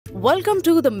Welcome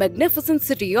to the magnificent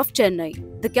city of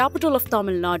Chennai, the capital of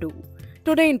Tamil Nadu.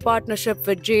 Today, in partnership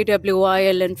with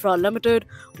JWIL Infra Limited,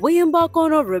 we embark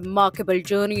on a remarkable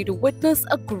journey to witness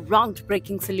a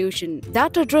groundbreaking solution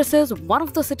that addresses one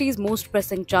of the city's most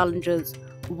pressing challenges: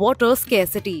 water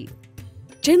scarcity.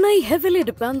 Chennai heavily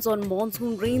depends on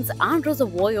monsoon rains and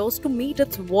reservoirs to meet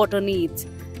its water needs.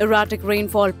 Erratic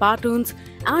rainfall patterns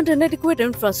and inadequate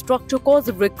infrastructure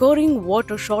cause recurring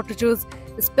water shortages,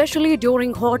 especially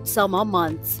during hot summer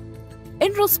months.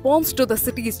 In response to the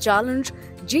city's challenge,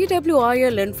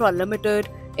 JWIL Infra Limited,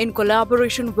 in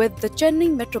collaboration with the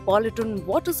Chennai Metropolitan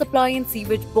Water Supply and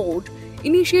Sewerage Board,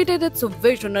 initiated its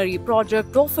visionary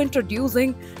project of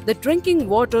introducing the drinking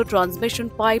water transmission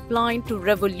pipeline to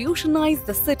revolutionize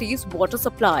the city's water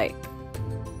supply.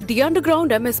 The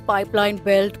underground MS pipeline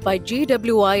built by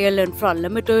JWIL Infra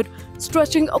Limited,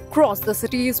 stretching across the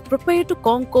city, is prepared to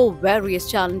conquer various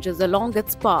challenges along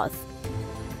its path.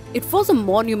 It was a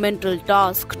monumental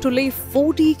task to lay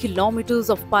 40 kilometers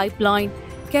of pipeline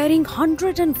carrying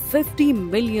 150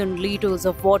 million liters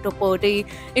of water per day,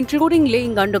 including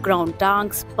laying underground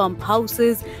tanks, pump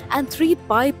houses, and 3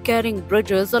 pipe-carrying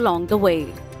bridges along the way.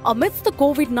 Amidst the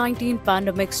COVID-19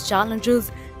 pandemic's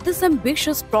challenges, this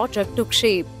ambitious project took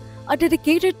shape. A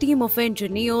dedicated team of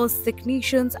engineers,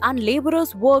 technicians, and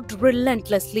laborers worked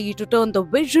relentlessly to turn the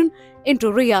vision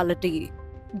into reality.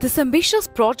 This ambitious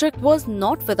project was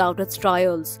not without its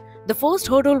trials. The first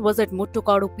hurdle was at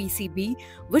Muttukadu PCB,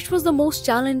 which was the most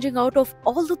challenging out of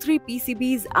all the 3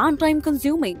 PCBs and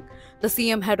time-consuming. The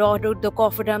CM had ordered the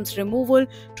cofferdam's removal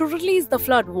to release the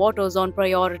flood waters on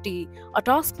priority, a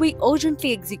task we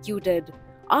urgently executed.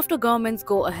 After government's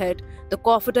go-ahead, the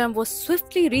cofferdam was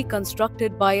swiftly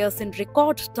reconstructed by us in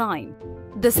record time.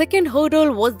 The second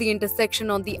hurdle was the intersection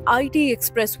on the IT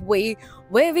Expressway,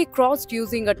 where we crossed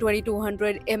using a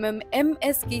 2200 mm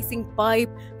MS casing pipe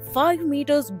 5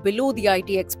 meters below the IT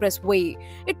Expressway.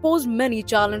 It posed many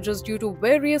challenges due to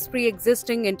various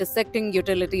pre-existing intersecting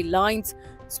utility lines,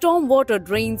 stormwater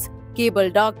drains, cable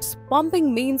ducts,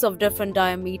 pumping mains of different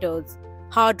diameters.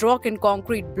 Hard rock and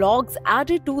concrete blocks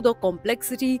added to the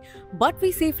complexity, but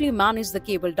we safely managed the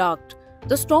cable duct.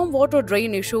 The stormwater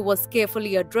drain issue was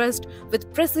carefully addressed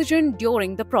with precision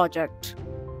during the project.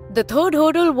 The third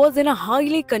hurdle was in a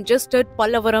highly congested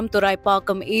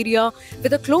Pallavaram-Thuraipakam area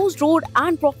with a closed road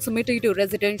and proximity to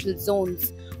residential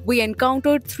zones. We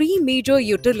encountered 3 major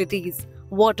utilities: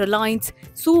 water lines,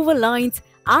 sewer lines,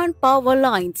 and power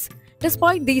lines.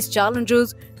 Despite these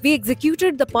challenges, we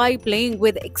executed the pipe laying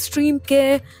with extreme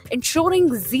care,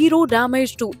 ensuring zero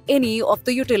damage to any of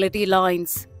the utility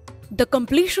lines. The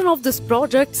completion of this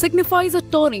project signifies a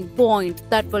turning point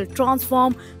that will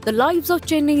transform the lives of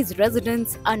Chennai's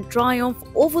residents and triumph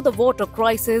over the water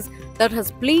crisis that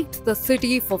has plagued the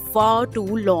city for far too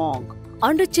long.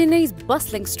 Under Chennai's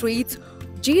bustling streets,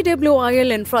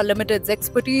 JWIL Infra Limited's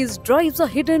expertise drives a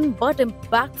hidden but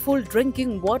impactful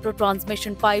drinking water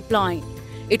transmission pipeline.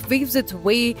 It weaves its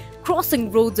way, crossing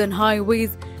roads and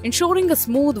highways, ensuring a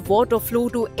smooth water flow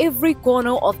to every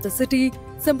corner of the city,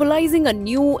 symbolizing a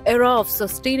new era of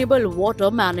sustainable water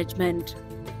management.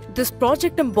 This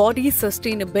project embodies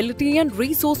sustainability and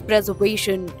resource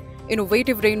preservation.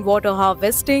 Innovative rainwater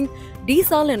harvesting,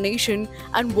 desalination,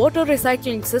 and water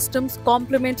recycling systems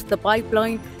complement the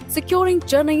pipeline, securing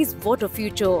Chennai's water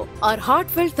future. Our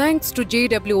heartfelt thanks to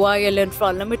JWIL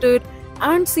Infra Limited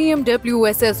and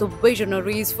CMWSS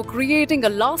visionaries for creating a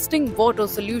lasting water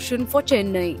solution for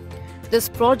Chennai. This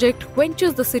project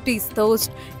quenches the city's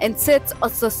thirst and sets a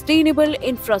sustainable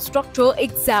infrastructure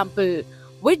example.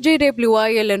 With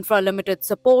JWIL Infra Limited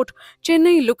support,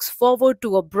 Chennai looks forward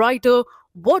to a brighter,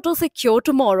 water-secure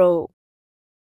tomorrow.